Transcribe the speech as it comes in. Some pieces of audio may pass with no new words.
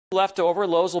Leftover.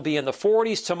 Lows will be in the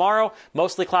 40s tomorrow.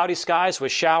 Mostly cloudy skies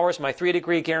with showers. My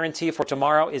 3-degree guarantee for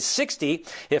tomorrow is 60.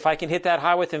 If I can hit that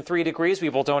high within 3 degrees, we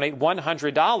will donate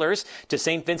 $100 to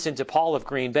St. Vincent de Paul of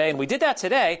Green Bay. And we did that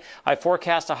today. I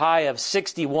forecast a high of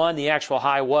 61. The actual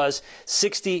high was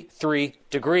 63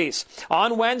 degrees.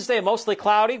 On Wednesday, mostly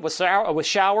cloudy with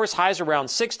showers, highs around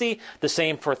 60. The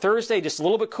same for Thursday, just a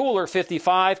little bit cooler,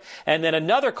 55. And then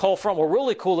another cold front will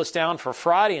really cool us down for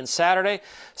Friday and Saturday.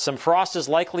 Some frost is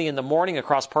likely in the morning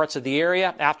across parts of the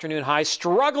area. Afternoon highs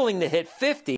struggling to hit 50.